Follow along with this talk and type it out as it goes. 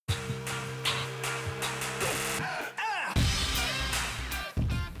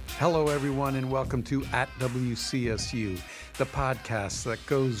Hello, everyone, and welcome to At WCSU, the podcast that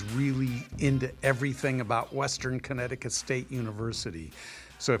goes really into everything about Western Connecticut State University.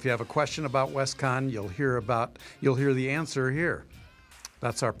 So if you have a question about WestCon, you'll hear the answer here.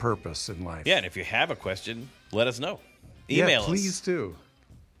 That's our purpose in life. Yeah, and if you have a question, let us know. Email us. Yeah, please do.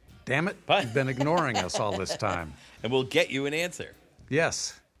 Damn it, you've been ignoring us all this time. And we'll get you an answer.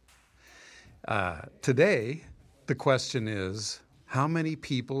 Yes. Today, the question is, how many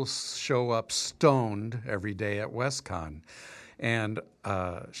people show up stoned every day at WestCon? And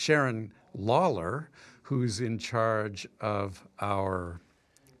Sharon Lawler, who's in charge of our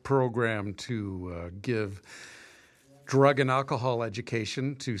program to give drug and alcohol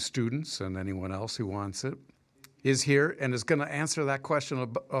education to students and anyone else who wants it, is here and is going to answer that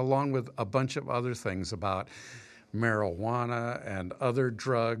question along with a bunch of other things about marijuana and other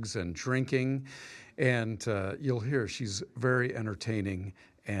drugs and drinking. And you'll hear she's very entertaining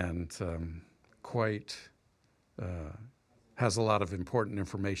and has a lot of important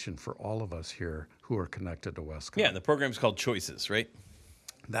information for all of us here who are connected to WestCon. Yeah, and the program's called Choices, right?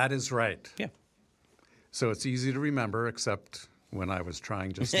 That is right. Yeah. So it's easy to remember, except when I was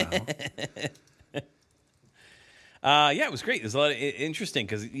trying just now. Yeah, it was great. There's a lot of interesting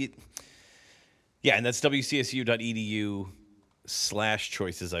because, and that's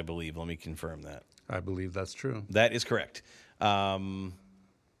wcsu.edu/choices, I believe. Let me confirm that. I believe that's true. That is correct.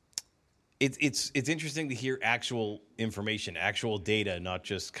 It's interesting to hear actual information, actual data, not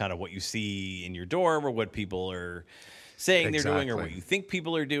just kind of what you see in your dorm or what people are saying they're doing or what you think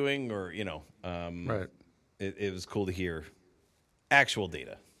people are doing or, right. It was cool to hear actual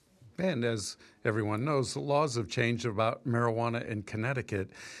data. And as everyone knows, the laws have changed about marijuana in Connecticut.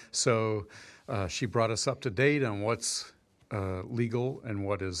 So she brought us up to date on what's legal and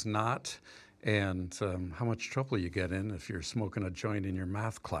what is not. And how much trouble you get in if you're smoking a joint in your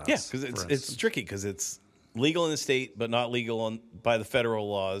math class. Yeah, because it's tricky because it's legal in the state but not legal by the federal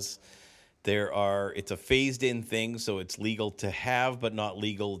laws. It's a phased-in thing, so it's legal to have but not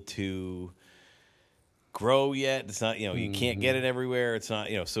legal to grow yet. It's not, you can't get it everywhere. It's not,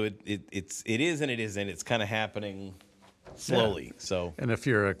 so it is and it isn't. It's kind of happening slowly. Yeah. So, and if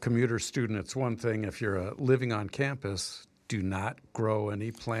you're a commuter student, it's one thing. If you're living on campus, do not grow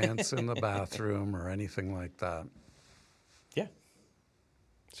any plants in the bathroom or anything like that. Yeah.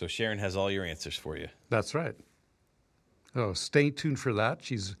 So Sharon has all your answers for you. That's right. So stay tuned for that.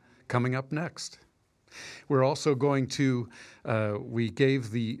 She's coming up next. We're also going to, we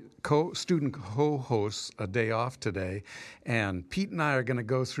gave the student co-hosts a day off today, and Pete and I are going to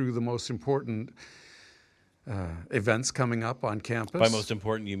go through the most important events coming up on campus. By most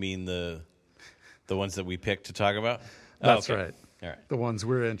important, you mean the ones that we picked to talk about? That's okay. right. All right. The ones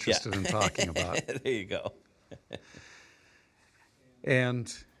we're interested in talking about. There you go.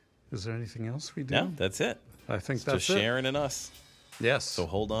 And is there anything else we do? No, that's it. I think it's that's just Sharon and us. Yes. So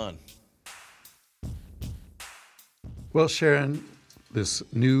hold on. Well, Sharon, this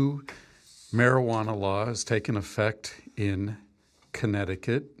new marijuana law has taken effect in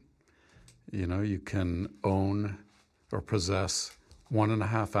Connecticut. You can own or possess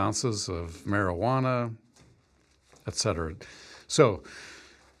 1.5 ounces of marijuana, etc. So,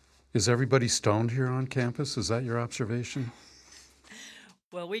 is everybody stoned here on campus? Is that your observation?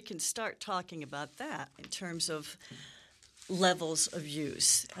 Well, we can start talking about that in terms of levels of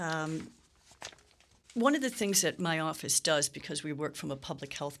use. One of the things that my office does, because we work from a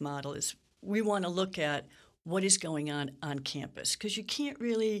public health model, is we want to look at what is going on campus, because you can't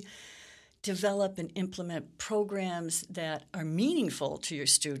really develop and implement programs that are meaningful to your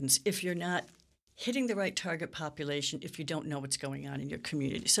students if you're not hitting the right target population, if you don't know what's going on in your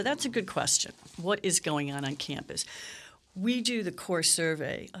community. So that's a good question. What is going on campus? We do the core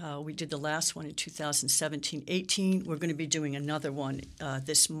survey. We did the last one in 2017-18. We're going to be doing another one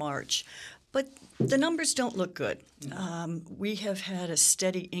this March. But the numbers don't look good. We have had a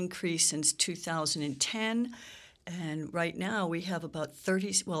steady increase since 2010, and right now we have about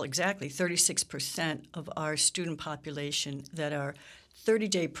 36% of our student population that are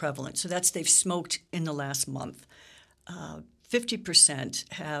 30-day prevalent. So that's they've smoked in the last month.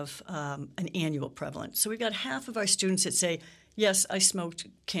 50% have an annual prevalence. So we've got half of our students that say, yes, I smoked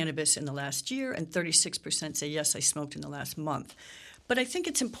cannabis in the last year, and 36% say, yes, I smoked in the last month. But I think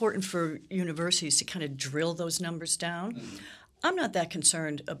it's important for universities to kind of drill those numbers down. Mm-hmm. I'm not that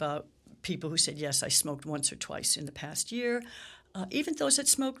concerned about people who said, yes, I smoked once or twice in the past year, even those that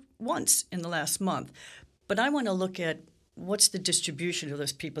smoked once in the last month. But I want to look at what's the distribution of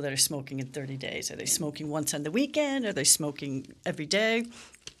those people that are smoking in 30 days. Are they smoking once on the weekend? Are they smoking every day?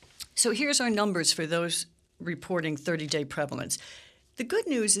 So here's our numbers for those reporting 30-day prevalence. The good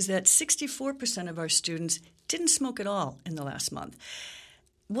news is that 64% of our students didn't smoke at all in the last month.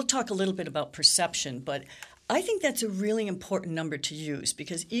 We'll talk a little bit about perception, but I think that's a really important number to use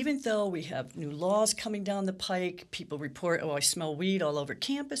because even though we have new laws coming down the pike, people report, oh, I smell weed all over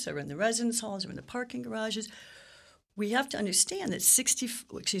campus or in the residence halls or in the parking garages, we have to understand that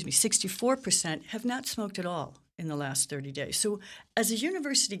 64% have not smoked at all in the last 30 days. So as a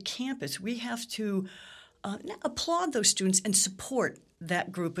university campus, we have to applaud those students and support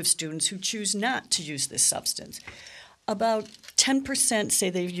that group of students who choose not to use this substance. About 10% say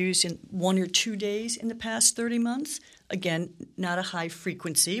they've used in 1 or 2 days in the past 30 months. Again, not a high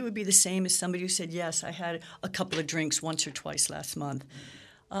frequency. It would be the same as somebody who said, yes, I had a couple of drinks once or twice last month.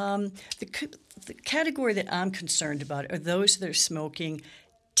 The category that I'm concerned about are those that are smoking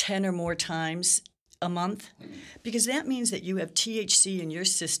 10 or more times a month, because that means that you have THC in your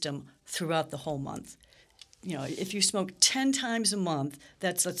system throughout the whole month. You know, if you smoke 10 times a month,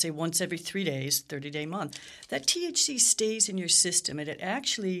 that's, let's say, once every 3 days, 30-day month, that THC stays in your system, and it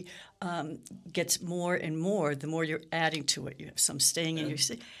actually gets more and more the more you're adding to it. You have some staying in your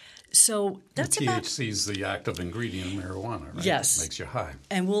system. So that's about... THC is the active ingredient in marijuana, right? Yes. It makes you high.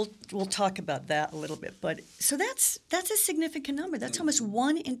 And we'll talk about that a little bit. But so that's a significant number. That's almost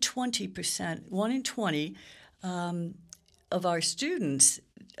 1 in 20%, 1 in 20 of our students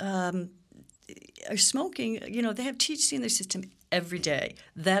are smoking. You know, they have THC in their system every day.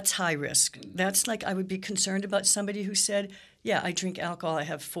 That's high risk. That's like I would be concerned about somebody who said, yeah, I drink alcohol. I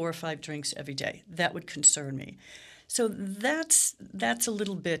have 4 or 5 drinks every day. That would concern me. So that's a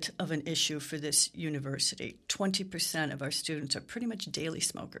little bit of an issue for this university. 20% of our students are pretty much daily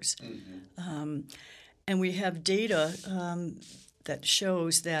smokers. And we have data that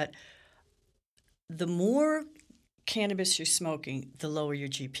shows that the more cannabis you're smoking, the lower your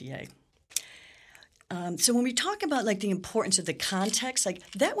GPA. So when we talk about like the importance of the context, like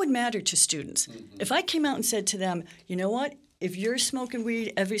that would matter to students. If I came out and said to them, you know what, if you're smoking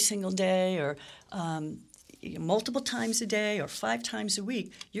weed every single day or multiple times a day or 5 times a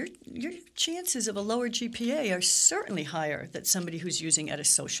week, your chances of a lower GPA are certainly higher than somebody who's using at a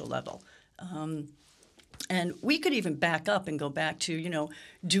social level. And we could even back up and go back to, you know,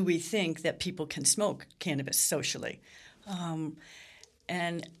 do we think that people can smoke cannabis socially?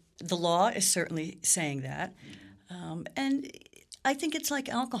 And the law is certainly saying that. And I think it's like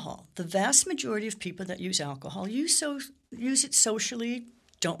alcohol. The vast majority of people that use alcohol use it socially,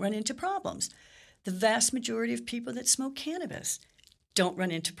 don't run into problems. The vast majority of people that smoke cannabis don't run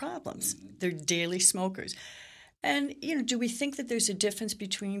into problems. They're daily smokers. And, you know, do we think that there's a difference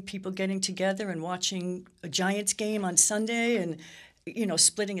between people getting together and watching a Giants game on Sunday and, you know,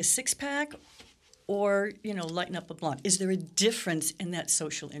 splitting a 6-pack or, you know, lighting up a blunt? Is there a difference in that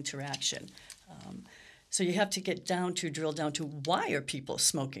social interaction? So you have to drill down to why are people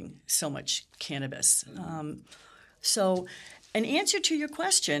smoking so much cannabis? So in answer to your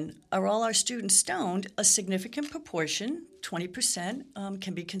question, are all our students stoned? A significant proportion, 20%,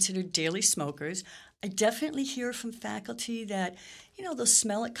 can be considered daily smokers. I definitely hear from faculty that, you know, they'll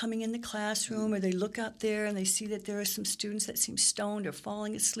smell it coming in the classroom or they look up there and they see that there are some students that seem stoned or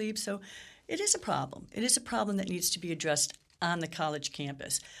falling asleep. So it is a problem. It is a problem that needs to be addressed on the college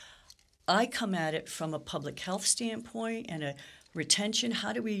campus. I come at it from a public health standpoint and a retention.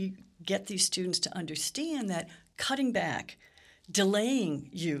 How do we get these students to understand that cutting back, delaying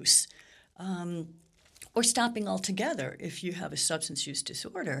use, or stopping altogether if you have a substance use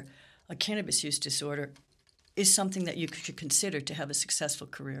disorder, a cannabis use disorder, is something that you should consider to have a successful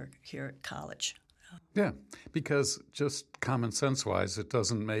career here at college. Yeah, because just common sense-wise, it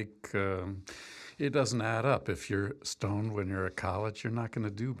doesn't add up. If you're stoned when you're at college, you're not going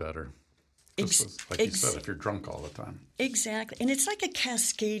to do better. Just like you said, if you're drunk all the time. Exactly. And it's like a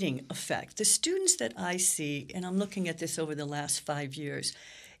cascading effect. The students that I see, and I'm looking at this over the last 5 years,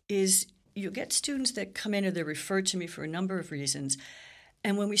 is you get students that come in or they're referred to me for a number of reasons.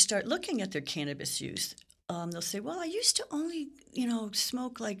 And when we start looking at their cannabis use, they'll say, well, I used to only, you know,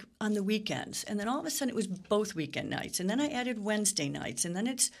 smoke like on the weekends. And then all of a sudden it was both weekend nights. And then I added Wednesday nights. And then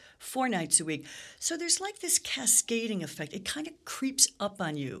it's 4 nights a week. So there's like this cascading effect. It kind of creeps up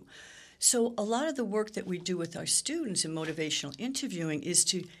on you. So a lot of the work that we do with our students in motivational interviewing is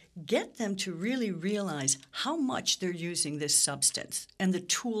to get them to really realize how much they're using this substance and the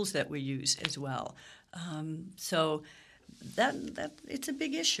tools that we use as well. So that it's a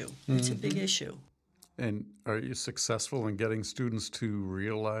big issue. It's a big issue. And are you successful in getting students to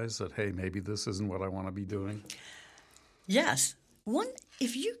realize that, hey, maybe this isn't what I want to be doing? Yes.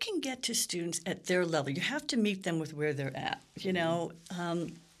 If you can get to students at their level, you have to meet them with where they're at. You know,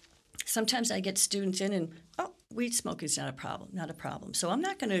 sometimes I get students in and, oh, weed smoking is not a problem. So I'm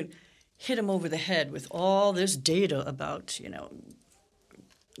not going to hit them over the head with all this data about,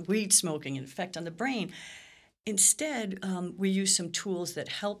 weed smoking and effect on the brain. Instead, we use some tools that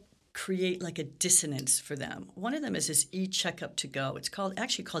help create like a dissonance for them. One of them is this e-checkup to go. It's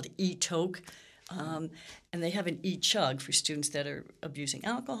actually called e-toke, and they have an e-chug for students that are abusing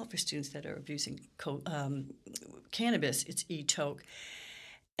alcohol, for students that are abusing cannabis. It's e-toke.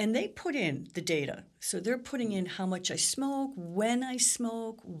 And they put in the data. So they're putting in how much I smoke, when I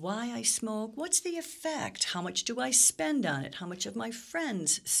smoke, why I smoke, what's the effect, how much do I spend on it, how much of my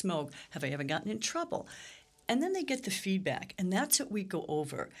friends smoke, have I ever gotten in trouble? And then they get the feedback, and that's what we go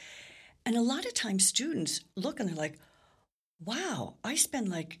over. And a lot of times students look and they're like, wow, I spend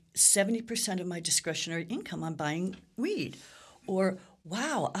like 70% of my discretionary income on buying weed. Or,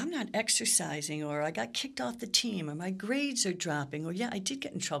 wow, I'm not exercising, or I got kicked off the team, or my grades are dropping, or, yeah, I did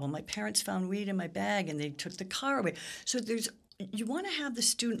get in trouble. My parents found weed in my bag and they took the car away. So you want to have the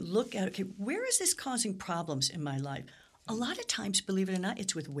student look at, okay, where is this causing problems in my life? A lot of times, believe it or not,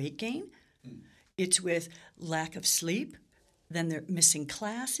 it's with weight gain. It's with lack of sleep. Then they're missing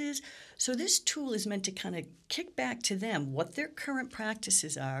classes. So this tool is meant to kind of kick back to them what their current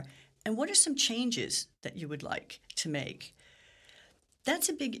practices are and what are some changes that you would like to make. That's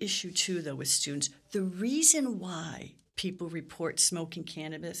a big issue, too, though, with students. The reason why people report smoking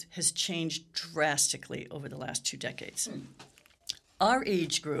cannabis has changed drastically over the last 2 decades. Our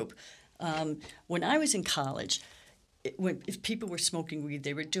age group, when I was in college, if people were smoking weed,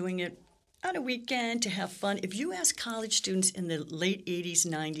 they were doing it on a weekend to have fun. If you ask college students in the late 80s,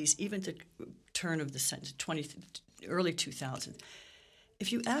 90s, even the turn of the early 2000s,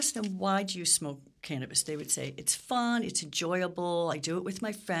 if you ask them, why do you smoke cannabis, they would say, it's fun, it's enjoyable, I do it with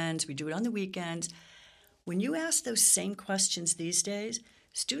my friends, we do it on the weekends. When you ask those same questions these days,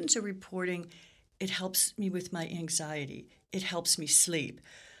 students are reporting, it helps me with my anxiety, it helps me sleep.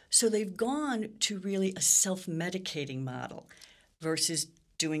 So they've gone to really a self-medicating model versus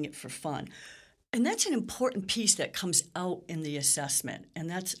doing it for fun. And that's an important piece that comes out in the assessment. And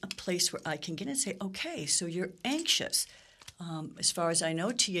that's a place where I can get in and say, okay, so you're anxious. As far as I know,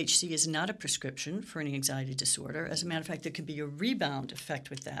 THC is not a prescription for an anxiety disorder. As a matter of fact, there could be a rebound effect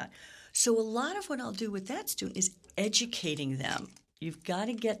with that. So a lot of what I'll do with that student is educating them. You've got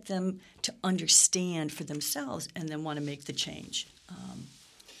to get them to understand for themselves and then want to make the change.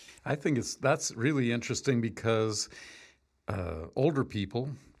 I think that's really interesting because older people,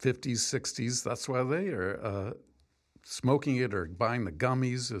 50s, 60s, that's why they are smoking it or buying the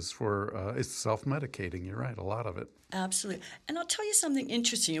gummies is for it's self-medicating. You're right, a lot of it. Absolutely. And I'll tell you something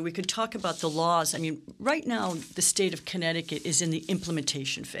interesting. We could talk about the laws. I mean, right now, the state of Connecticut is in the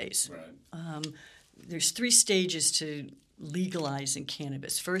implementation phase. Right. There's 3 stages to legalizing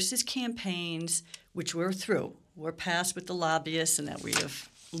cannabis. First is campaigns, which we're through. We're passed with the lobbyists, and that we have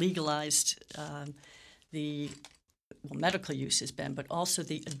legalized medical use has been, but also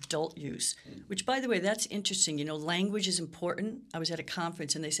the adult use, which, by the way, that's interesting. Language is important. I was at a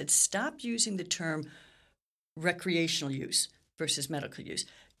conference, and they said, stop using the term recreational use versus medical use.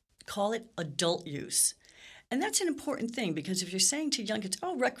 Call it adult use. And that's an important thing, because if you're saying to young kids,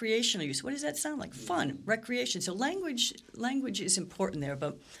 oh, recreational use, what does that sound like? Fun, recreation. So language is important there.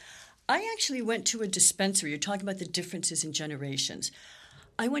 But I actually went to a dispensary. You're talking about the differences in generations.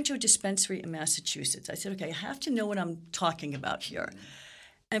 I went to a dispensary in Massachusetts. I said, okay, I have to know what I'm talking about here.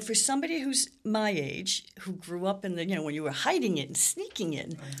 And for somebody who's my age, who grew up in when you were hiding it and sneaking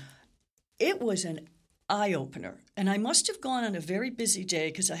in, it was an eye-opener. And I must have gone on a very busy day,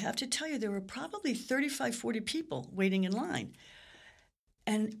 because I have to tell you, there were probably 35, 40 people waiting in line.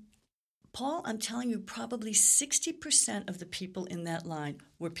 And Paul, I'm telling you, probably 60% of the people in that line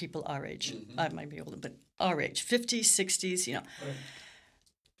were people our age. Mm-hmm. I might be older, but our age, 50s, 60s, Right.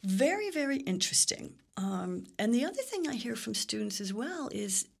 Very, very interesting. And the other thing I hear from students as well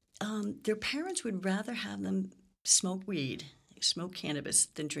is their parents would rather have them smoke weed, smoke cannabis,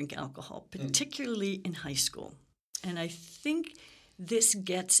 than drink alcohol, particularly in high school. And I think this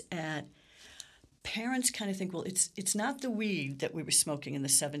gets at parents kind of think, well, it's not the weed that we were smoking in the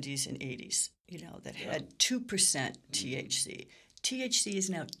 70s and 80s, that had 2% THC. THC is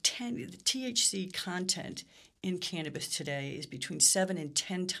now 10. The THC content in cannabis today is between 7 and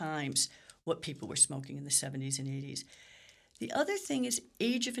 10 times what people were smoking in the 70s and 80s. The other thing is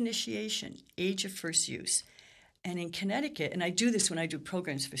age of initiation, age of first use. And in Connecticut, and I do this when I do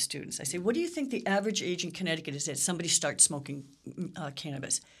programs for students, I say, what do you think the average age in Connecticut is that somebody starts smoking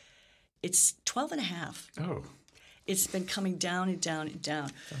cannabis? It's 12 and a half. Oh. It's been coming down and down and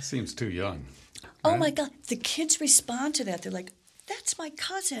down. That seems too young. Right? Oh, my God. The kids respond to that. They're like, that's my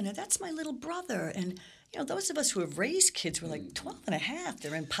cousin, or that's my little brother. And, those of us who have raised kids were like 12 and a half.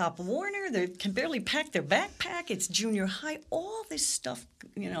 They're in Pop Warner. They can barely pack their backpack. It's junior high. All this stuff.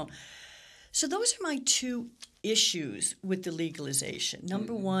 So those are my two issues with the legalization.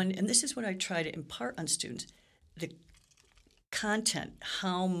 Number one, and this is what I try to impart on students, the content,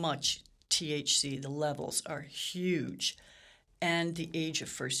 how much THC, the levels are huge, and the age of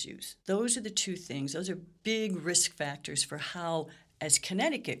first use. Those are the two things. Those are big risk factors for how, as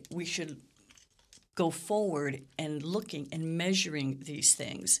Connecticut, we should go forward and looking and measuring these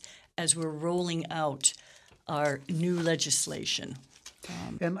things as we're rolling out our new legislation.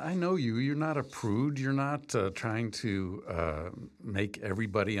 And I know you're not a prude. You're not trying to make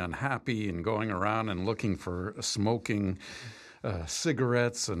everybody unhappy and going around and looking for smoking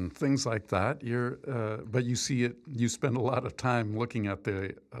cigarettes and things like that. But you see it. You spend a lot of time looking at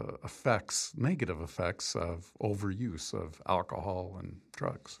the negative effects of overuse of alcohol and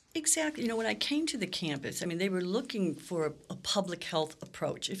drugs. Exactly. When I came to the campus, they were looking for a public health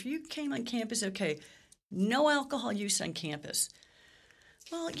approach. If you came on campus, okay, no alcohol use on campus.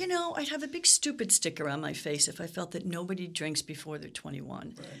 Well, I'd have a big stupid sticker on my face if I felt that nobody drinks before they're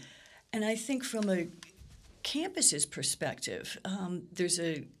 21. Right. And I think from a campus's perspective, there's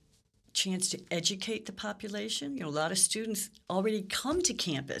a chance to educate the population. A lot of students already come to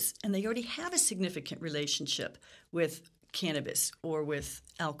campus and they already have a significant relationship with cannabis or with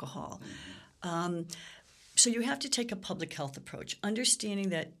alcohol. So you have to take a public health approach, understanding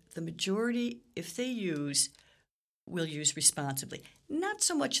that the majority, if they use, will use responsibly. Not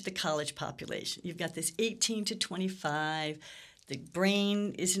so much the college population. You've got this 18 to 25. The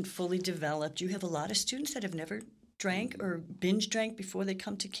brain isn't fully developed. You have a lot of students that have never drank or binge drank before they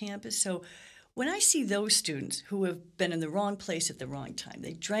come to campus. So when I see those students who have been in the wrong place at the wrong time,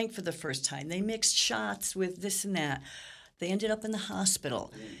 they drank for the first time, they mixed shots with this and that, they ended up in the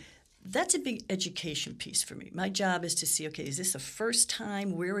hospital. That's a big education piece for me. My job is to see, okay, is this a first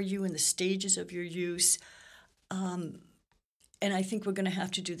time? Where are you in the stages of your use? And I think we're going to have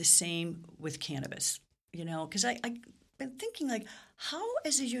to do the same with cannabis, because I've been thinking, how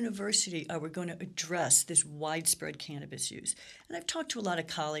as a university are we going to address this widespread cannabis use? And I've talked to a lot of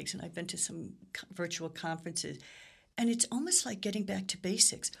colleagues, and I've been to some virtual conferences, and it's almost like getting back to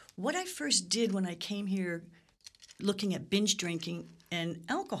basics. What I first did when I came here looking at binge drinking and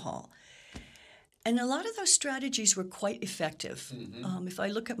alcohol, and a lot of those strategies were quite effective. If I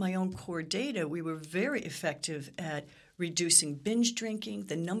look at my own core data, we were very effective at reducing binge drinking.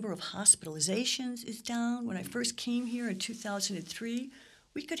 The number of hospitalizations is down. When I first came here in 2003,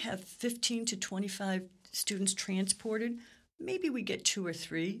 we could have 15 to 25 students transported. Maybe we get 2 or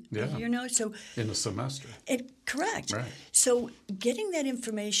 3, So in a semester. Correct. Right. So getting that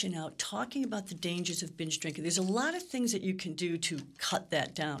information out, talking about the dangers of binge drinking, there's a lot of things that you can do to cut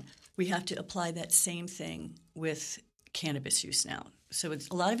that down. We have to apply that same thing with cannabis use now. So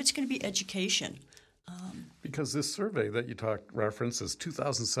a lot of it's going to be education. Because this survey that you referenced is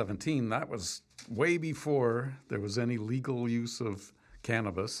 2017. That was way before there was any legal use of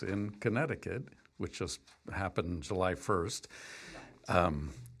cannabis in Connecticut, which just happened July 1st.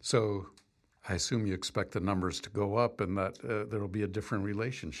 So I assume you expect the numbers to go up and that there will be a different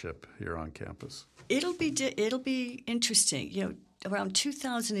relationship here on campus. It'll be interesting. Around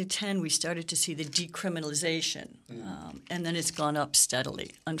 2010, we started to see the decriminalization, and then it's gone up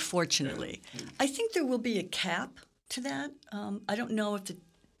steadily, unfortunately. I think there will be a cap to that. I don't know if the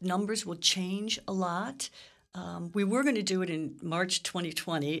numbers will change a lot. We were going to do it in March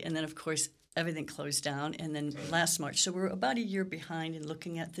 2020, and then, of course, everything closed down, and then last March. So we're about a year behind in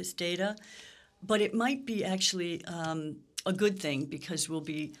looking at this data. But it might be actually a good thing because we'll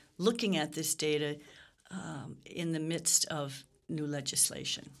be looking at this data in the midst of new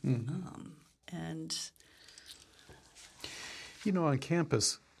legislation. On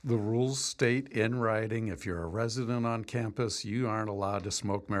campus, the rules state in writing if you're a resident on campus, you aren't allowed to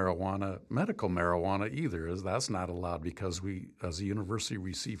smoke marijuana, medical marijuana either. That's not allowed because we, as a university,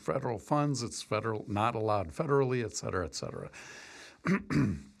 receive federal funds. It's not allowed federally, et cetera, et cetera.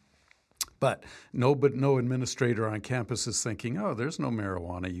 But no administrator on campus is thinking, oh, there's no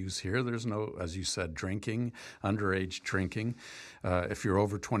marijuana use here. There's no, as you said, drinking, underage drinking. If you're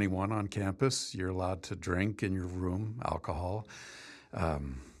over 21 on campus, you're allowed to drink in your room, alcohol.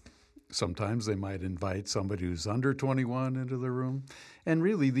 Sometimes they might invite somebody who's under 21 into the room. And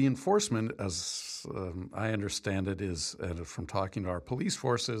really the enforcement, as I understand it, is from talking to our police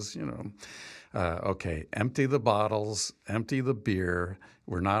forces, okay, empty the bottles, empty the beer.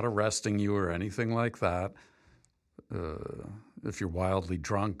 We're not arresting you or anything like that. If you're wildly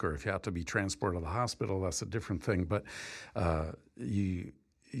drunk or if you have to be transported to the hospital, that's a different thing. But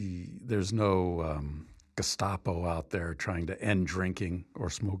there's no Gestapo out there trying to end drinking or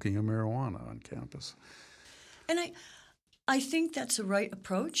smoking of marijuana on campus. And I think that's the right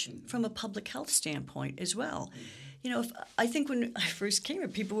approach from a public health standpoint as well. I think when I first came here,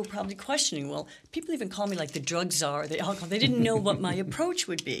 people were probably questioning, well, people even call me like the drug czar, the alcohol. They didn't know what my approach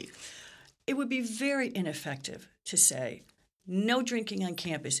would be. It would be very ineffective to say, no drinking on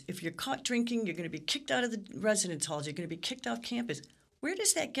campus. If you're caught drinking, you're going to be kicked out of the residence halls. You're going to be kicked off campus. Where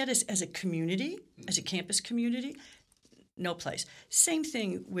does that get us as a community, as a campus community? No place. Same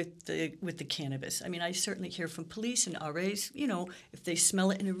thing with the cannabis. I mean, I certainly hear from police and RAs, if they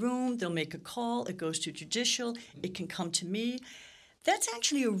smell it in a room, they'll make a call. It goes to judicial. It can come to me. That's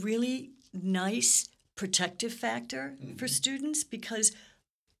actually a really nice protective factor for students because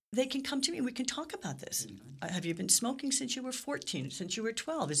they can come to me and we can talk about this. Have you been smoking since you were 14, since you were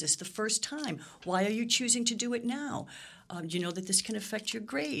 12? Is this the first time? Why are you choosing to do it now? Do you know that this can affect your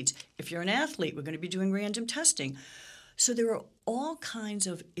grades? If you're an athlete, we're going to be doing random testing. So there are all kinds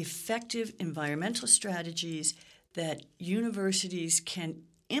of effective environmental strategies that universities can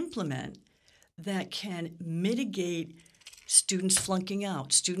implement that can mitigate students flunking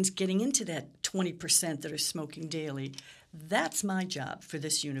out, students getting into that 20% that are smoking daily. That's my job for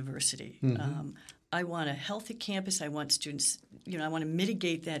this university. I want a healthy campus. I want students, I want to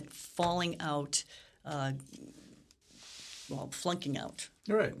mitigate that falling out, flunking out,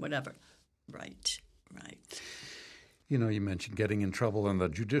 right? Whatever. Right. You mentioned getting in trouble in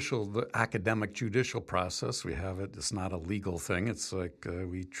the academic judicial process. We have it. It's not a legal thing. It's like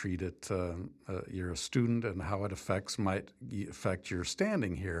we treat it, you're a student and how it might affect your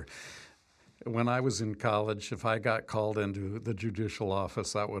standing here. When I was in college, if I got called into the judicial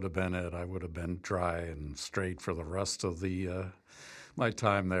office, that would have been it. I would have been dry and straight for the rest of my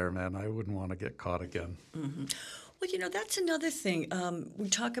time there, man. I wouldn't want to get caught again. Mm-hmm. Well, that's another thing. We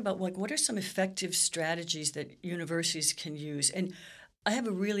talk about what are some effective strategies that universities can use. And I have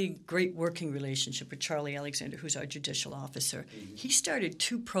a really great working relationship with Charlie Alexander, who's our judicial officer. Mm-hmm. He started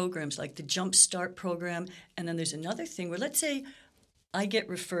 2 programs, like the Jump Start program, and then there's another thing where, let's say, I get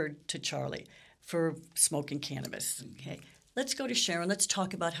referred to Charlie for smoking cannabis. Okay, let's go to Sharon. Let's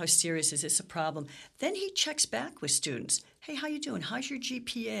talk about how serious is this a problem. Then he checks back with students. Hey, how you doing? How's your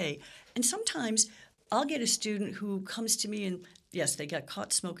GPA? And sometimes I'll get a student who comes to me and, yes, they got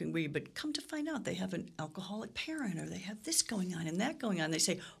caught smoking weed, but come to find out they have an alcoholic parent or they have this going on and that going on. They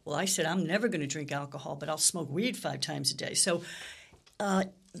say, well, I said I'm never going to drink alcohol, but I'll smoke weed 5 times a day. So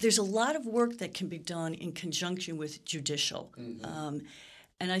there's a lot of work that can be done in conjunction with judicial. Mm-hmm.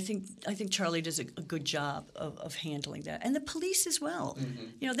 And I think Charlie does a good job of handling that. And the police as well.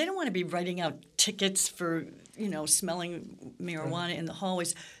 Mm-hmm. They don't want to be writing out tickets for, smelling marijuana in the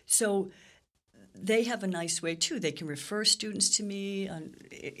hallways. So they have a nice way, too. They can refer students to me.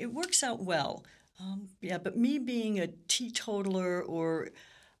 It works out well. But me being a teetotaler or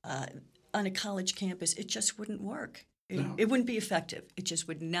on a college campus, it just wouldn't work. It wouldn't be effective. It just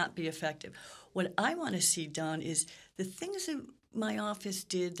would not be effective. What I want to see done is the things that my office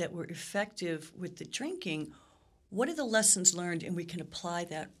did that were effective with the drinking, what are the lessons learned, and we can apply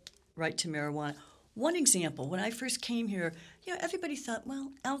that right to marijuana. One example, when I first came here, everybody thought,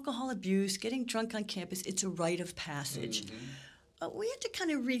 well, alcohol abuse, getting drunk on campus, it's a rite of passage. Mm-hmm. We had to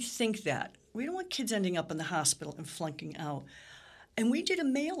kind of rethink that. We don't want kids ending up in the hospital and flunking out. And we did a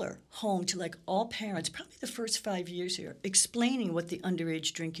mailer home to all parents, probably the first 5 years here, explaining what the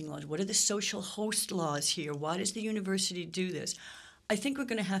underage drinking laws, what are the social host laws here, why does the university do this? I think we're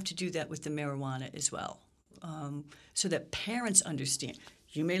going to have to do that with the marijuana as well, so that parents understand.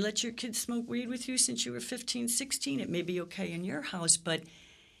 You may let your kids smoke weed with you since you were 15, 16. It may be okay in your house, but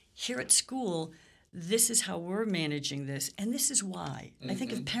here at school, this is how we're managing this, and this is why. Mm-hmm. I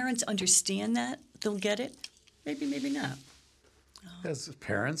think if parents understand that, they'll get it. Maybe, maybe not. Has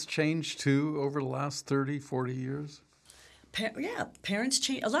parents changed, too, over the last 30, 40 years? Parents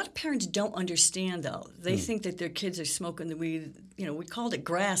change. A lot of parents don't understand, though. They think that their kids are smoking the weed. We called it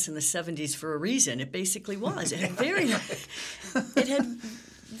grass in the 70s for a reason. It basically was. It had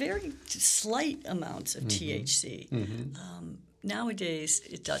very slight amounts of THC. Mm-hmm. Nowadays,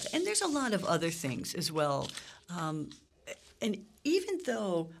 it does. And there's a lot of other things as well. And even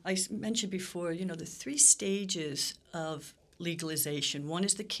though I mentioned before, the 3 stages of legalization. One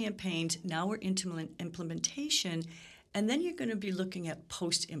is the campaigns. Now we're into implementation. And then you're going to be looking at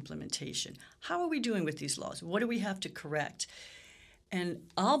post-implementation. How are we doing with these laws? What do we have to correct? And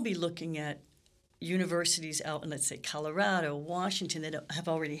I'll be looking at universities out in, let's say, Colorado, Washington, that have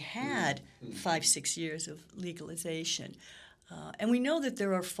already had 5-6 years of legalization. And we know that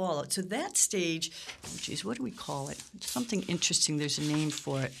there are fallout. So that stage, what do we call it? Something interesting. There's a name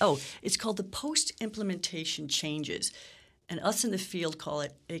for it. Oh, it's called the post-implementation changes. And us in the field call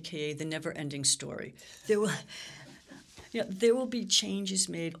it, AKA, the never-ending story. There will be changes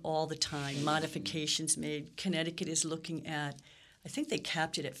made all the time, modifications made. Connecticut is looking at, I think they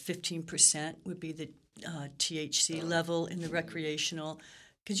capped it at 15% would be the THC level in the recreational,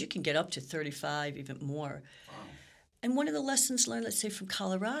 because you can get up to 35, even more. Wow. And one of the lessons learned, let's say from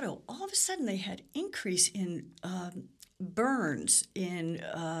Colorado, all of a sudden they had increase in burns in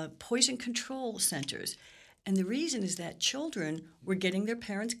poison control centers. And the reason is that children were getting their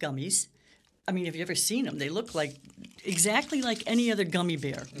parents' gummies. I mean, have you ever seen them? They look like exactly like any other gummy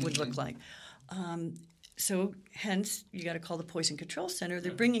bear would look like. So hence, you got to call the Poison Control Center.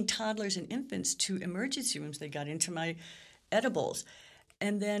 They're bringing toddlers and infants to emergency rooms. They got into my edibles.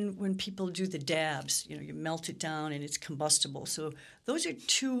 And then when people do the dabs, you melt it down and it's combustible. So those are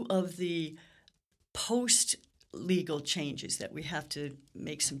two of the post-legal changes that we have to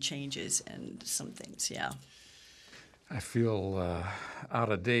make some changes and some things, yeah. I feel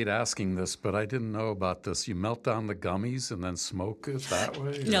out of date asking this, but I didn't know about this. You melt down the gummies and then smoke it that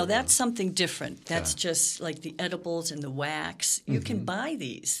way? No, that's something different. That's just like the edibles and the wax. You can buy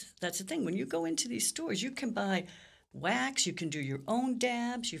these. That's the thing. When you go into these stores, you can buy wax. You can do your own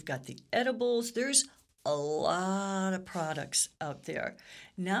dabs. You've got the edibles. There's a lot of products out there.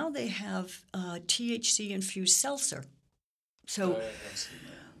 Now they have THC-infused seltzer. So...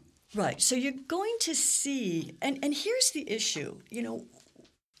 Right. So you're going to see, and here's the issue,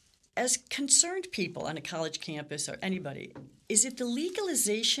 as concerned people on a college campus or anybody, is it the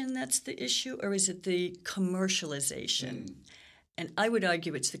legalization that's the issue or is it the commercialization? And I would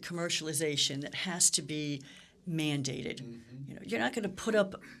argue it's the commercialization that has to be mandated. You're not going to put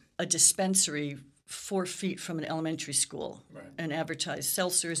up a dispensary 4 feet from an elementary school and advertise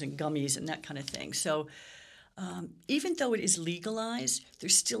seltzers and gummies and that kind of thing. So even though it is legalized,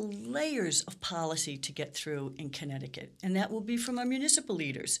 there's still layers of policy to get through in Connecticut, and that will be from our municipal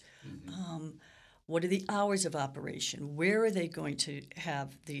leaders. What are the hours of operation? Where are they going to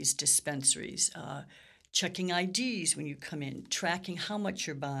have these dispensaries? Checking IDs when you come in, tracking how much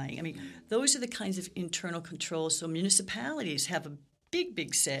you're buying. I mean, those are the kinds of internal controls. So municipalities have a big,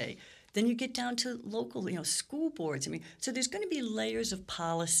 big say. Then you get down to local, school boards. I mean, so there's going to be layers of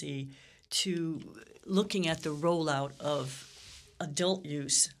policy to looking at the rollout of adult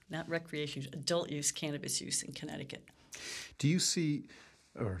use, not recreation, adult use cannabis use in Connecticut. Do you see,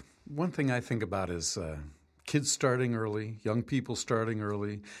 or one thing I think about is kids starting early, young people starting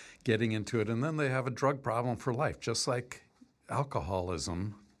early, getting into it, and then they have a drug problem for life, just like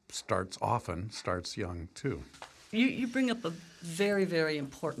alcoholism starts young too. You bring up a very, very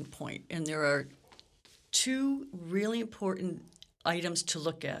important point, and there are two really important items to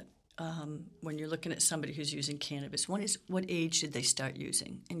look at when you're looking at somebody who's using cannabis. One is, what age did they start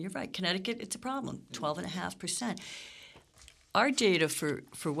using? And you're right, Connecticut, it's a problem, 12.5%. Our data for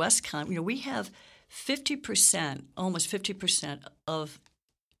WestConn, we have 50%, almost 50% of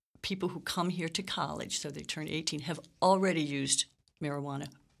people who come here to college, so they turn 18, have already used marijuana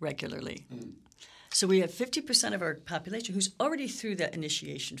regularly. So we have 50% of our population who's already through that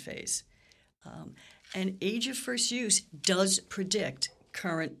initiation phase. And age of first use does predict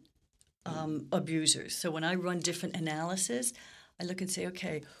current abusers. So when I run different analysis, I look and say,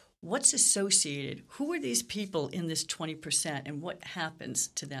 okay, what's associated? Who are these people in this 20% and what happens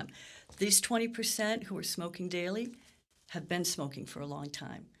to them? These 20% who are smoking daily have been smoking for a long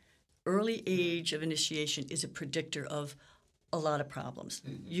time. Early age of initiation is a predictor of a lot of problems.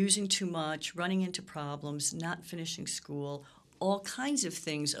 Using too much, running into problems, not finishing school, all kinds of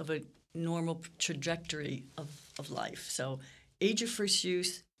things of a normal trajectory of life. So age of first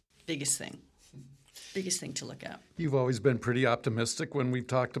use, biggest thing to look at. You've always been pretty optimistic when we've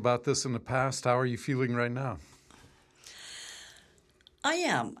talked about this in the past. How are you feeling right now? I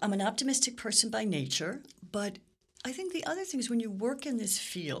am. I'm an optimistic person by nature, but I think the other thing is when you work in this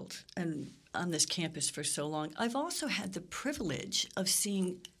field and on this campus for so long, I've also had the privilege of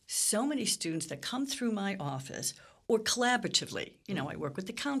seeing so many students that come through my office or collaboratively. I work with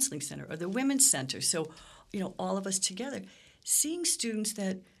the Counseling Center or the Women's Center, so, all of us together, seeing students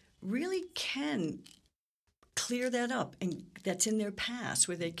that really can clear that up and that's in their past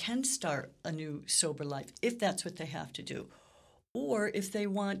where they can start a new sober life if that's what they have to do. Or if they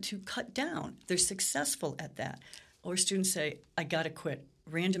want to cut down, they're successful at that. Or students say, I got to quit.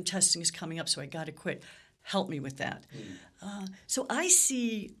 Random testing is coming up, so I got to quit. Help me with that. So I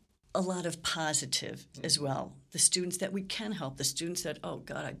see a lot of positive as well. The students that we can help, the students that, oh,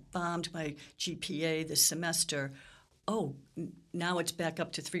 God, I bombed my GPA this semester. now it's back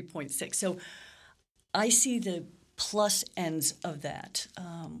up to 3.6. So I see the plus ends of that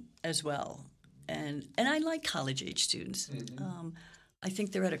as well. And I like college-age students. I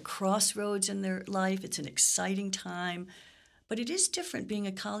think they're at a crossroads in their life. It's an exciting time. But it is different being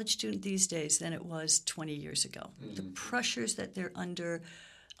a college student these days than it was 20 years ago. The pressures that they're under,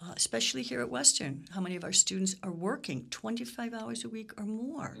 especially here at Western, how many of our students are working 25 hours a week or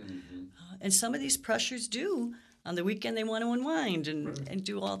more. And some of these pressures do. On the weekend, they want to unwind and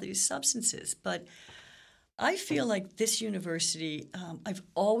do all these substances. But I feel like this university, I've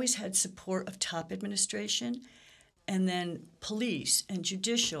always had support of top administration, and then police and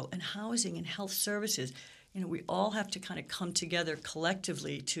judicial and housing and health services. We all have to kind of come together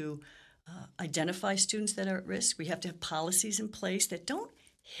collectively to identify students that are at risk. We have to have policies in place that don't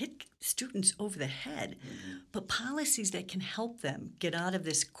hit students over the head, but policies that can help them get out of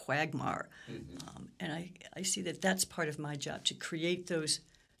this quagmire. And I see that that's part of my job, to create those,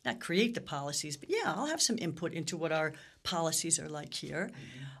 not create the policies, but I'll have some input into what our policies are like here,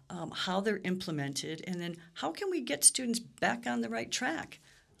 how they're implemented, and then how can we get students back on the right track.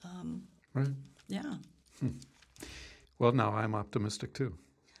 Right. Yeah. Well, now I'm optimistic too.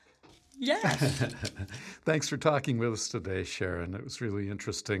 Yes. Thanks for talking with us today, Sharon. It was really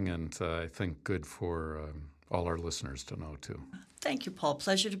interesting and I think good for all our listeners to know too. Thank you, Paul.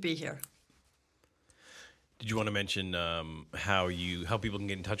 Pleasure to be here. Did you want to mention how people can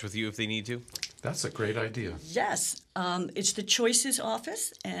get in touch with you if they need to? That's a great idea. Yes. It's the Choices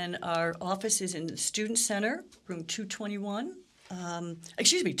office, and our office is in the Student Center, room 221.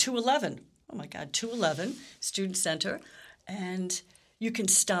 211. Oh, my God, 211, Student Center. And you can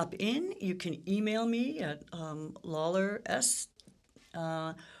stop in. You can email me at Lawler S.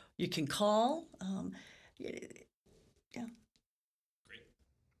 You can call. Yeah. Great.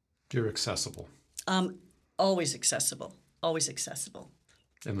 You're accessible. Always accessible. Always accessible.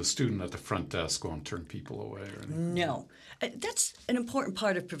 And the student at the front desk won't turn people away or anything? No. That's an important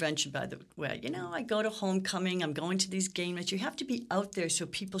part of prevention, by the way. I go to homecoming. I'm going to these game nights. You have to be out there so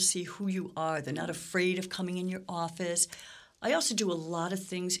people see who you are. They're not afraid of coming in your office. I also do a lot of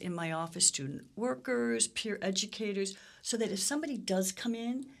things in my office, student workers, peer educators, so that if somebody does come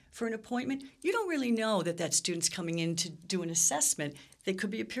in for an appointment, you don't really know that that student's coming in to do an assessment. They could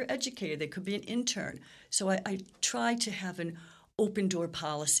be a peer educator. They could be an intern. So I try to have an open door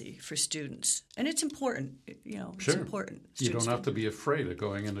policy for students. And it's important. It's Sure. important. You don't Students have to be afraid of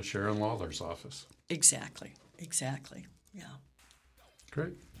going into Sharon Lawler's office. Exactly. Yeah.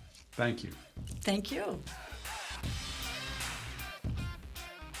 Great. Thank you. Thank you.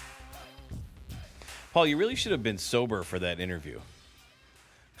 Paul, you really should have been sober for that interview.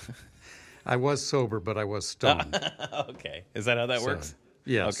 I was sober, but I was stoned. Okay. Is that how that works?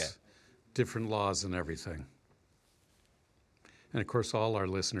 Yes. Okay. Different laws and everything. And, of course, all our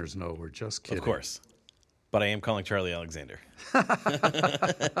listeners know we're just kidding. Of course. But I am calling Charlie Alexander.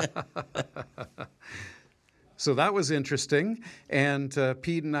 So that was interesting. And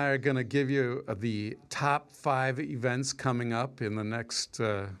Pete and I are going to give you the top 5 events coming up in the next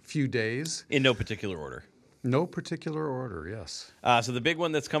few days. In no particular order. No particular order, yes. So the big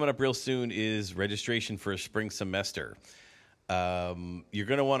one that's coming up real soon is registration for a spring semester. You're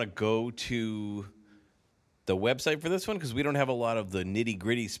going to want to go to the website for this one because we don't have a lot of the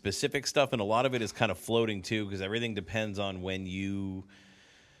nitty-gritty specific stuff, and a lot of it is kind of floating too because everything depends on when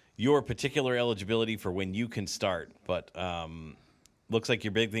your particular eligibility for when you can start. But looks like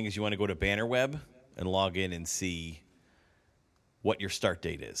your big thing is you want to go to Bannerweb and log in and see what your start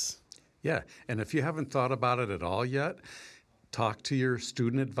date is. Yeah, and if you haven't thought about it at all yet, talk to your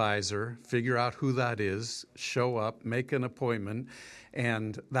student advisor, figure out who that is, show up, make an appointment,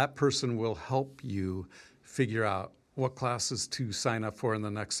 and that person will help you figure out what classes to sign up for in the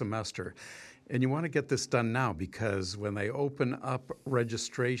next semester. And you want to get this done now because when they open up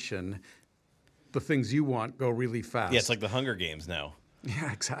registration, the things you want go really fast. Yeah, it's like the Hunger Games now.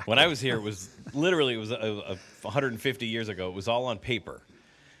 Yeah, exactly. When I was here, it was 150 years ago. It was all on paper.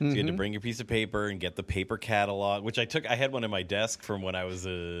 So you had to bring your piece of paper and get the paper catalog, which I had one in my desk from when I was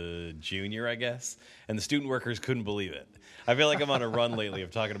a junior, I guess. And the student workers couldn't believe it. I feel like I'm on a run lately of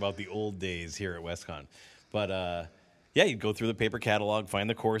talking about the old days here at WestCon. But you'd go through the paper catalog, find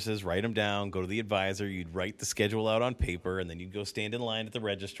the courses, write them down, go to the advisor. You'd write the schedule out on paper, and then you'd go stand in line at the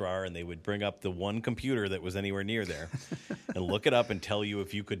registrar, and they would bring up the one computer that was anywhere near there and look it up and tell you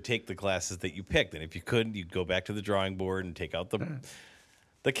if you could take the classes that you picked. And if you couldn't, you'd go back to the drawing board and take out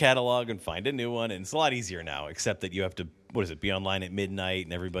the catalog and find a new one. And it's a lot easier now, except that you have to, be online at midnight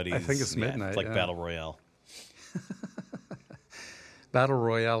and everybody's... I think it's midnight, it's like Battle Royale. Battle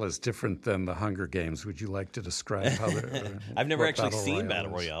Royale is different than the Hunger Games. Would you like to describe how I've never what actually seen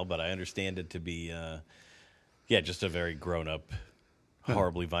Battle is? Royale, but I understand it to be, just a very grown-up,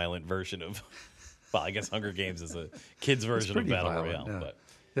 horribly violent version of. Well, I guess Hunger Games is a kid's version of pretty Battle violent, Royale. yeah. But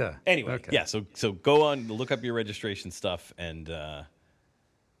Yeah. anyway, Okay. yeah. So go on, look up your registration stuff, and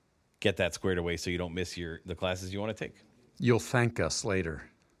get that squared away so you don't miss the classes you want to take. You'll thank us later.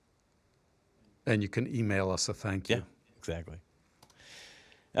 And you can email us a thank you. Yeah, exactly.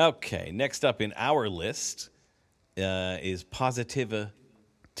 Okay, next up in our list is Positiva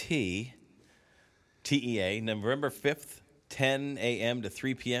TEA, November 5th, 10 a.m. to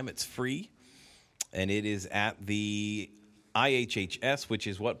 3 p.m. It's free, and it is at the IHHS, which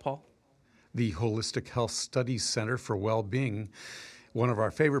is what, Paul? The Holistic Health Studies Center for Well-Being, one of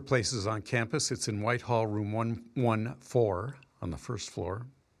our favorite places on campus. It's in Whitehall, room 114 on the first floor.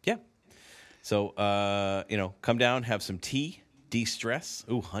 Yeah. So, come down, have some tea, de-stress.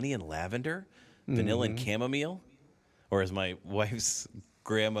 Ooh, honey and lavender, vanilla and chamomile, or as my wife's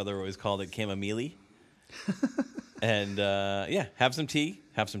grandmother always called it, chamomile. And, have some tea,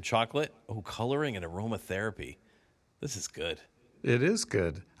 have some chocolate. Oh, coloring and aromatherapy. This is good. It is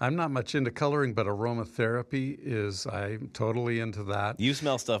good. I'm not much into coloring, but aromatherapy I'm totally into that. You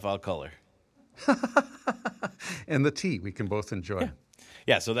smell stuff, I'll color. And the tea we can both enjoy.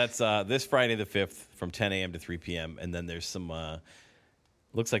 Yeah, so that's this Friday the 5th from 10 a.m. to 3 p.m. And then there's some,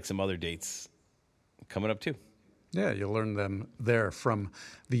 looks like some other dates coming up too. Yeah, you'll learn them there from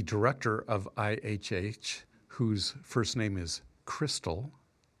the director of IHH, whose first name is Crystal.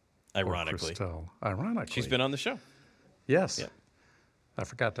 Ironically. Ironically. She's been on the show. Yes. Yeah. I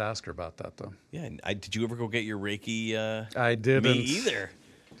forgot to ask her about that, though. Yeah, and did you ever go get your Reiki? I didn't. Me either.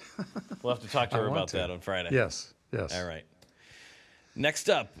 We'll have to talk to her I want about to. that on Friday. Yes. All right. Next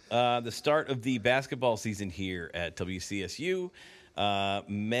up, the start of the basketball season here at WCSU.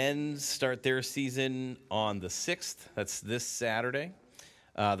 Men's start their season on the 6th. That's this Saturday.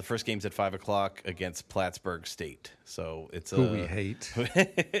 The first game's at 5 o'clock against Plattsburgh State. So it's Who we hate.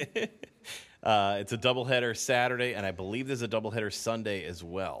 It's a doubleheader Saturday, and I believe there's a doubleheader Sunday as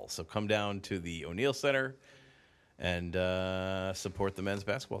well. So come down to the O'Neill Center and support the men's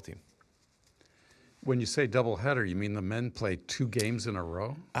basketball team. When you say doubleheader, you mean the men play 2 games in a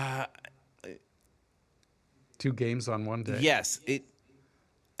row? 2 games on one day? Yes,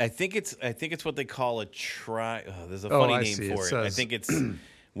 I think it's what they call a try. There's a funny name see. for It it. I says- think it's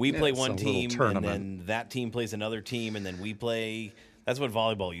we play it's a one little team, and tournament. then that team plays another team, and then we play. That's what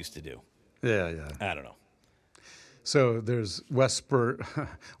volleyball used to do. Yeah. I don't know. So there's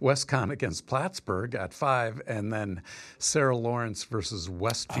Westcon against Plattsburgh at 5, and then Sarah Lawrence versus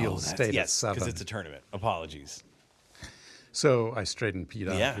Westfield State at 7. because it's a tournament. Apologies. So I straightened Pete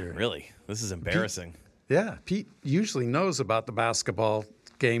out Yeah, here. really. This is embarrassing. Yeah, Pete usually knows about the basketball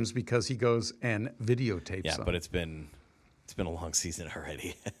games because he goes and videotapes Yeah, them. but it's been a long season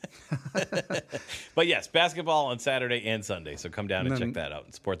already. But yes, basketball on Saturday and Sunday. So come down and check that out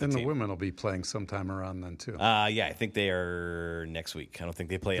and support the then team. the women will be playing sometime around then too. Yeah, I think they are next week. I don't think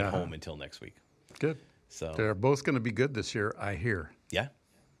they play at Uh-huh. home until next week. Good. So They're both going to be good this year, I hear. yeah,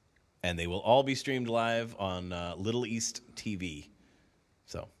 and they will all be streamed live on Little East TV.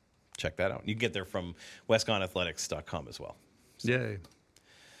 So check that out. You can get there from westconathletics.com as well. Yay.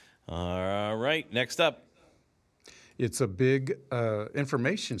 All right, next up. It's a big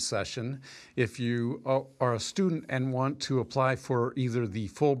information session. If you are a student and want to apply for either the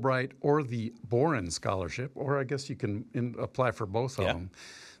Fulbright or the Boren Scholarship, or I guess you can apply for both of them.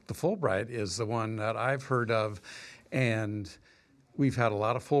 The Fulbright is the one that I've heard of, and we've had a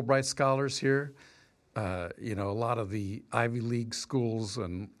lot of Fulbright scholars here. A lot of the Ivy League schools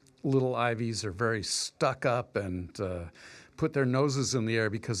and little Ivies are very stuck up and put their noses in the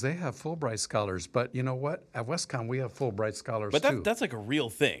air because they have Fulbright scholars. But you know what? At WestCon, we have Fulbright scholars But too. that's like a real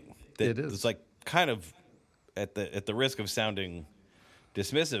thing. It is. It's like kind of at the risk of sounding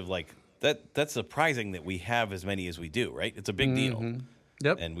dismissive, like that's surprising that we have as many as we do, right? It's a big deal.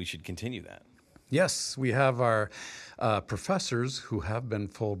 Yep. And we should continue that. Yes, we have our professors who have been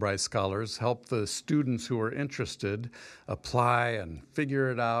Fulbright scholars help the students who are interested apply and figure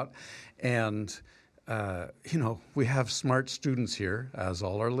it out. And, we have smart students here, as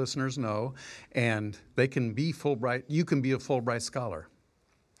all our listeners know, and they can be Fulbright. You can be a Fulbright scholar.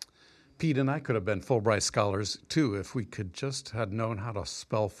 Pete and I could have been Fulbright scholars, too, if we could just had known how to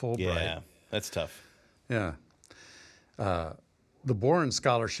spell Fulbright. Yeah, that's tough. Yeah. The Boren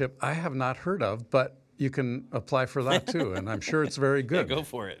Scholarship, I have not heard of, but you can apply for that too, and I'm sure it's very good. Yeah, go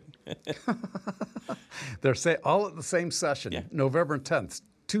for it. They're all at the same session, Yeah. November 10th,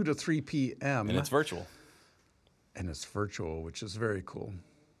 2 to 3 p.m. And it's virtual. and it's virtual, which is very cool.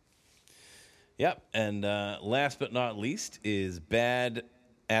 Yep. And last but not least is bad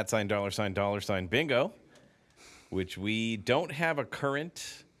 @ bingo, which we don't have a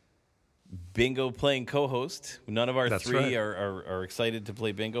current bingo playing co-host. None of our That's three right. are excited to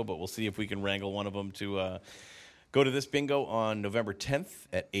play bingo, but we'll see if we can wrangle one of them to go to this bingo on November 10th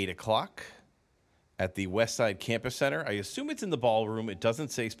at 8 o'clock at the Westside Campus Center. I assume it's in the ballroom. It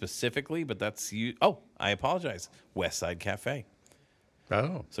doesn't say specifically, but that's you. Oh, I apologize. Westside Cafe.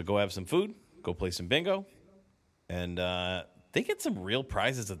 Oh, So go have some food, go play some bingo, and they get some real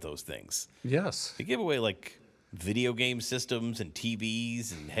prizes at those things. yes. They give away like video game systems and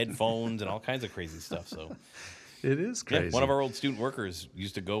TVs and headphones and all kinds of crazy stuff. So It is yeah, crazy. one of our old student workers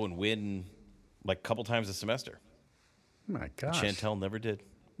used to go and win like a couple times a semester. My gosh. Chantel never did.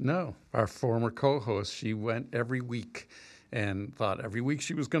 No, our former co-host, she went every week and thought every week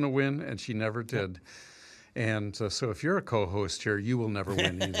she was going to win, and she never did. And so if you're a co-host here, you will never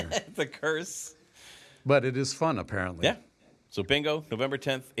win either. It's a curse. But it is fun, apparently. Yeah. So bingo, November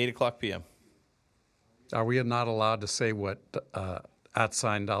 10th, 8 o'clock p.m. Are we not allowed to say what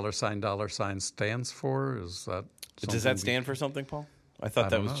 $$ stands for? Is that Does that stand for something, Paul? I thought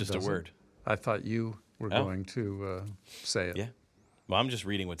that was just a word. I thought you were Oh. going to say it. Yeah. Well, I'm just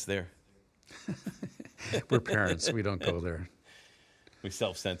reading what's there. We're parents. We don't go there. We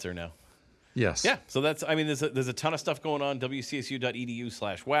self-censor now. Yes. Yeah, so that's, I mean, there's a ton of stuff going on,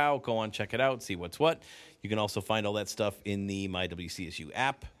 wcsu.edu/wow. Go on, check it out, see what's what. You can also find all that stuff in the My WCSU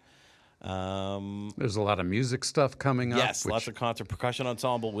app. There's a lot of music stuff coming up. Yes, which lots of concert, percussion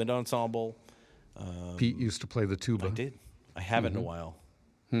ensemble, wind ensemble. Pete used to play the tuba. I did. I haven't in a while.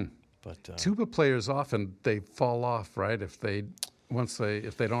 But Tuba players often they fall off, right? If they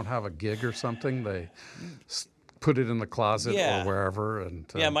don't have a gig or something, they put it in the closet Yeah. or wherever.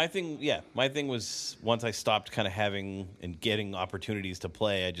 And my thing was once I stopped kind of having and getting opportunities to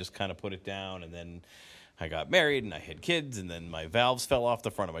play, I just kind of put it down, and then I got married and I had kids, and then my valves fell off the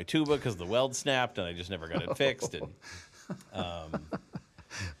front of my tuba because the weld snapped, and I just never got it fixed. And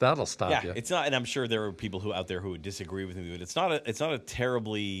that'll stop yeah, you. it's not, and I'm sure there are people out there who would disagree with me, but it's not a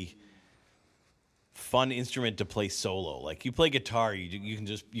terribly fun instrument to play solo. Like you play guitar, you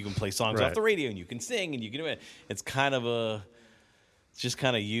can play songs Right. off the radio, and you can sing, and you can do it. It's just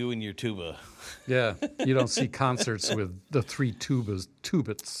kind of you and your tuba. Yeah, you don't see concerts with the three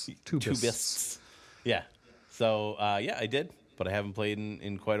tubists. Yeah. So I did, but I haven't played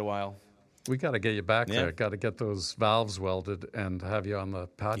in quite a while. We got to get you back Yeah. there. Got to get those valves welded and have you on the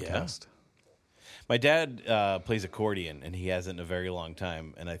podcast. My dad plays accordion, and he hasn't in a very long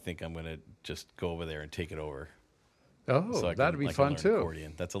time, and I think I'm going to just go over there and take it over. Oh, So I that'd be can fun learn too.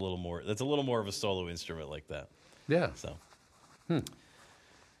 Accordion. That's a little more of a solo instrument like that. Yeah. So, all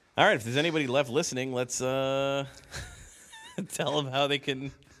right. If there's anybody left listening, let's tell them how they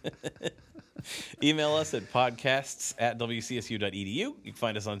can email us at podcasts@wcsu.edu. You can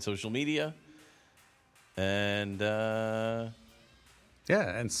find us on social media, and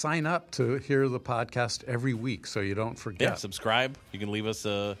Yeah, and sign up to hear the podcast every week so you don't forget. subscribe. You can leave us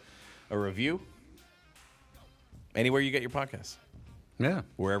a review anywhere you get your podcasts, Yeah.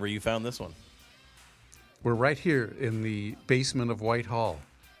 wherever you found this one. We're right here in the basement of Whitehall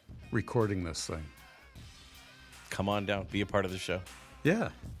recording this thing. Come on down, be a part of the show. Yeah.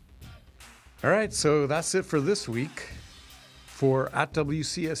 All right, so that's it for this week. For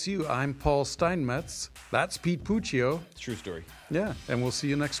 @WCSU, I'm Paul Steinmetz. That's Pete Puccio. True story. Yeah, and we'll see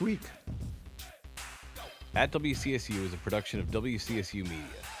you next week. @WCSU is a production of WCSU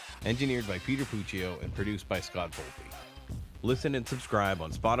Media, engineered by Peter Puccio and produced by Scott Volpe. Listen and subscribe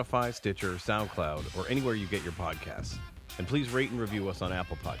on Spotify, Stitcher, SoundCloud, or anywhere you get your podcasts. And please rate and review us on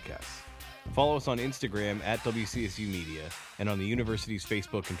Apple Podcasts. Follow us on Instagram @WCSU Media and on the university's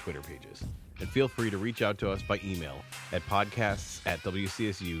Facebook and Twitter pages. And feel free to reach out to us by email at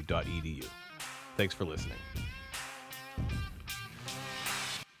podcasts@wcsu.edu. Thanks for listening.